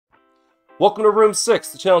Welcome to Room 6,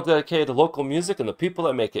 the channel dedicated to local music and the people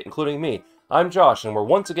that make it, including me. I'm Josh, and we're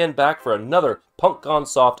once again back for another Punk Gone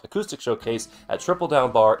Soft Acoustic Showcase at Triple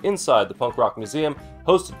Down Bar inside the Punk Rock Museum,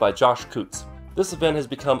 hosted by Josh Coots. This event has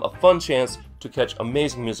become a fun chance to catch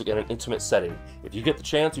amazing music in an intimate setting. If you get the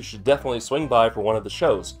chance, you should definitely swing by for one of the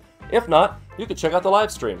shows. If not, you can check out the live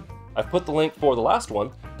stream. I've put the link for the last one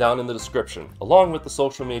down in the description, along with the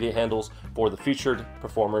social media handles for the featured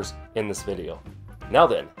performers in this video. Now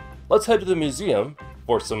then, let's head to the museum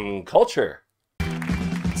for some culture.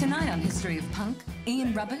 Tonight on History of Punk,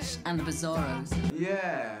 Ian Rubbish and the Bizarros.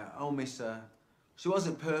 Yeah, oh miss her. She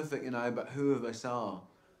wasn't perfect, you know, but who of us are?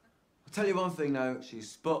 I'll tell you one thing though, she's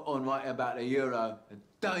spot on right about the Euro, and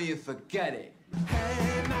don't you forget it.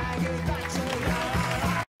 Hey, Maggie, that's all right.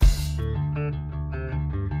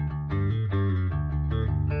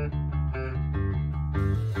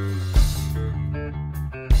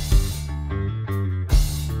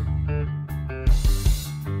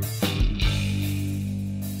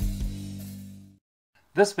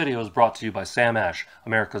 This video is brought to you by Sam Ash,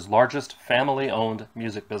 America's largest family-owned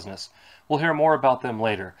music business. We'll hear more about them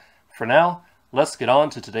later. For now, let's get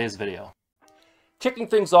on to today's video. Kicking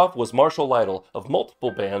things off was Marshall Lytle of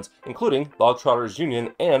multiple bands, including Bogtrotters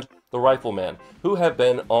Union and The Rifleman, who have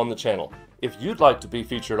been on the channel. If you'd like to be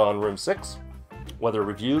featured on Room 6, whether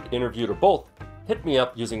reviewed, interviewed, or both, hit me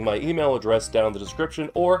up using my email address down in the description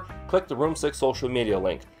or click the Room 6 social media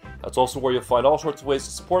link. That's also where you'll find all sorts of ways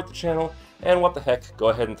to support the channel, and what the heck, go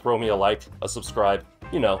ahead and throw me a like, a subscribe,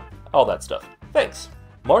 you know, all that stuff. Thanks!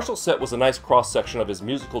 Marshall's set was a nice cross-section of his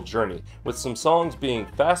musical journey, with some songs being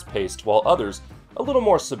fast-paced while others a little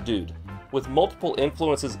more subdued. With multiple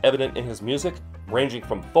influences evident in his music, ranging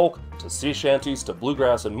from folk to sea shanties to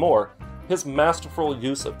bluegrass and more, his masterful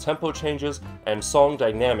use of tempo changes and song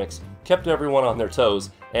dynamics kept everyone on their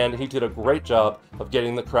toes, and he did a great job of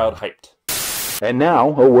getting the crowd hyped. And now,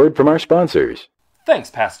 a word from our sponsors. Thanks,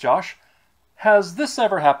 Past Josh. Has this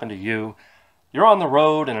ever happened to you? You're on the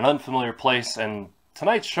road in an unfamiliar place, and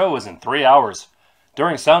tonight's show is in 3 hours.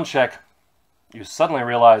 During sound check, you suddenly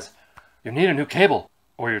realize you need a new cable,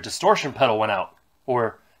 or your distortion pedal went out,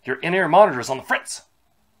 or your in-ear monitor's on the fritz.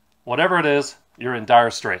 Whatever it is, you're in dire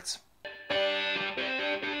straits.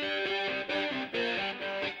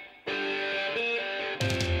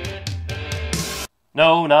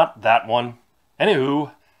 No, not that one.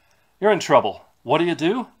 Anywho, you're in trouble. What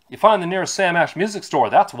do? You find the nearest Sam Ash music store,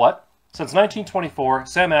 that's what. Since 1924,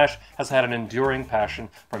 Sam Ash has had an enduring passion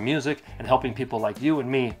for music and helping people like you and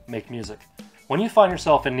me make music. When you find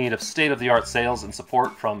yourself in need of state-of-the-art sales and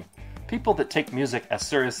support from people that take music as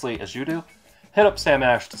seriously as you do, hit up Sam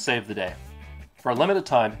Ash to save the day. For a limited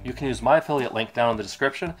time, you can use my affiliate link down in the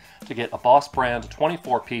description to get a Boss brand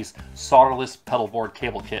 24-piece solderless pedal board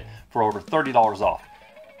cable kit for over $30 off.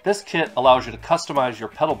 This kit allows you to customize your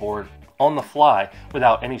pedal board on the fly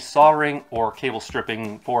without any soldering or cable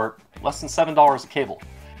stripping for less than $7 a cable.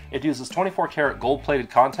 It uses 24-karat gold-plated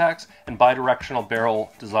contacts and bidirectional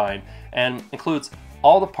barrel design and includes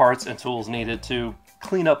all the parts and tools needed to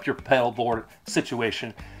clean up your pedal board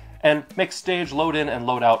situation and make stage load in and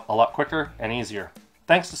load out a lot quicker and easier.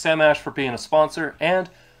 Thanks to Sam Ash for being a sponsor, and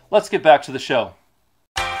let's get back to the show.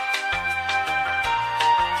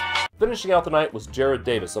 Finishing out the night was Jarad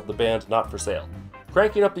Davis of the band Not For Sale.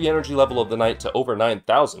 Cranking up the energy level of the night to over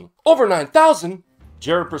 9,000. Over 9,000?!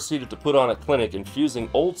 Jarad proceeded to put on a clinic infusing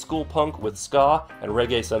old-school punk with ska and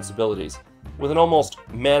reggae sensibilities. With an almost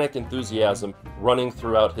manic enthusiasm running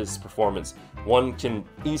throughout his performance, one can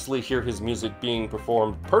easily hear his music being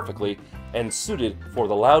performed perfectly and suited for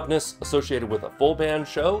the loudness associated with a full band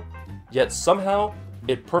show, yet somehow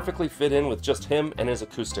it perfectly fit in with just him and his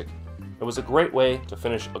acoustic. It was a great way to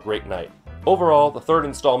finish a great night. Overall, the third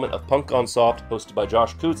installment of Punk Gone Soft, hosted by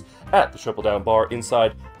Josh Coots at the Triple Down Bar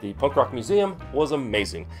inside the Punk Rock Museum, was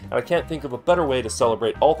amazing, and I can't think of a better way to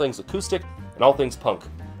celebrate all things acoustic and all things punk.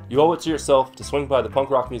 You owe it to yourself to swing by the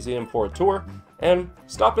Punk Rock Museum for a tour, and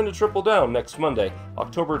stop into Triple Down next Monday,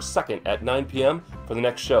 October 2nd at 9 p.m. for the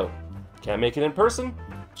next show. Can't make it in person?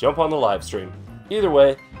 Jump on the live stream. Either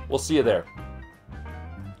way, we'll see you there.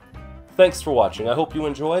 Thanks for watching. I hope you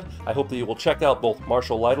enjoyed. I hope that you will check out both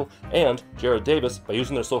Marshall Lytle and Jarad Davis by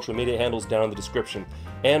using their social media handles down in the description.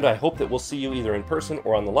 And I hope that we'll see you either in person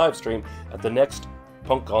or on the live stream at the next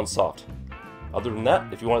Punk Gone Soft. Other than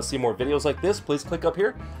that, if you want to see more videos like this, please click up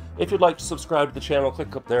here. If you'd like to subscribe to the channel,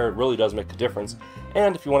 click up there. It really does make a difference.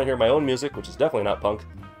 And if you want to hear my own music, which is definitely not punk,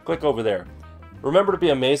 click over there. Remember to be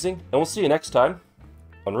amazing, and we'll see you next time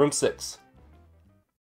on Room 6.